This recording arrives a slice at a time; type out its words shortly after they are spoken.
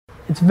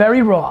It's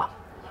very raw.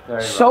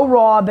 Very so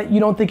raw that you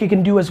don't think it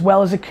can do as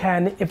well as it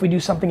can if we do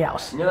something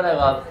else. You know what I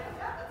love?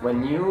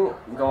 When you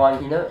go on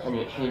Keynote and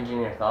you're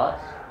changing your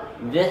thoughts,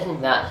 this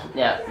is that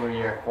step where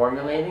you're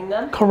formulating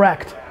them.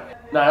 Correct.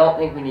 No, I don't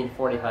think we need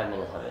 45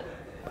 minutes of it.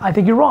 I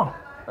think you're wrong.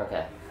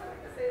 Okay.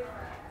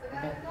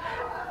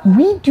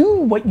 We do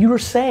what you're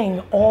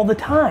saying all the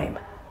time.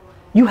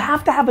 You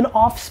have to have an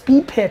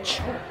off-speed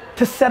pitch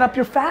to set up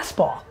your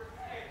fastball.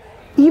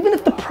 Even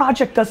if the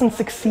project doesn't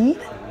succeed,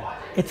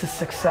 it's a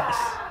success.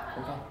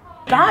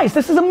 Guys,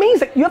 this is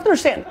amazing. You have to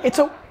understand,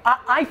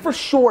 I for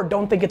sure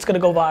don't think it's gonna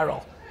go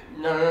viral.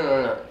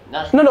 No,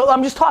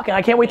 I'm just talking.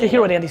 I can't wait to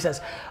hear what Andy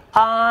says.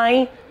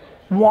 I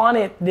want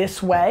it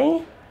this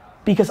way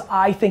because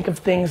I think of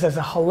things as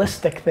a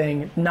holistic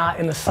thing, not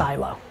in a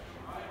silo.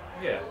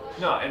 Yeah,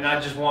 no, and I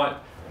just want,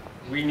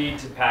 we need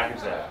to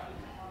package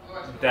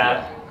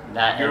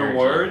that your energy.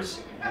 Words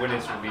when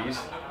it's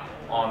released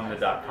on the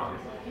 .com.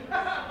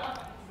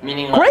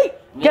 Meaning great,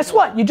 guess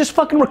what? You just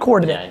fucking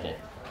recorded it. I did.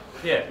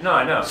 Yeah, no,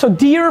 I know. So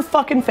dear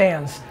fucking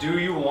fans. Do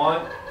you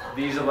want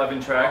these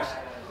 11 tracks?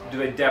 Do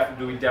we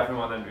definitely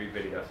want them to be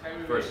videos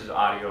versus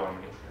audio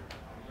only?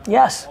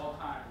 Yes.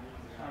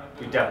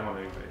 We definitely want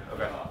them to be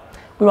video. Okay.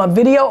 We want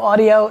video,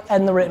 audio,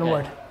 and the written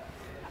word.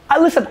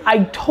 Listen,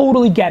 I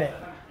totally get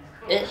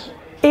it.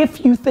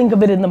 If you think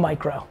of it in the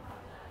micro.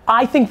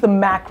 I think the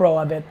macro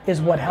of it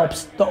is what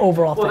helps the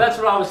overall thing. Well, that's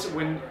what I was,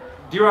 when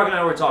D-Rock and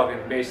I were talking,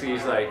 basically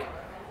he's like,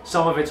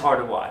 some of it's hard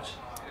to watch.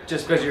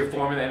 Just because you're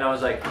forming it, and I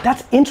was like,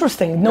 that's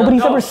interesting.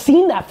 Nobody's ever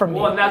seen that from me.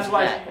 Well, and that's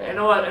why, and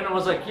I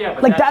was like, yeah,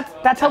 but like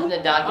that's how.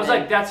 I was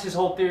like, that's his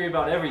whole theory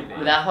about everything.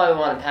 But that's why we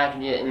want to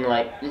package it in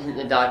like, this is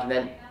the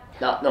document.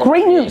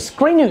 Great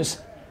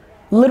news.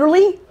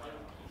 Literally,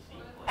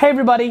 hey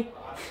everybody,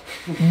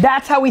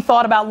 that's how we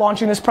thought about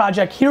launching this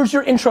project. Here's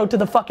your intro to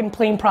the fucking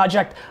plane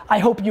project. I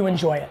hope you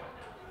enjoy it.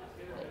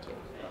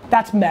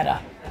 That's meta.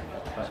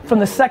 From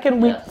the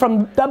second week,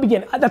 from the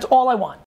beginning, that's all I want.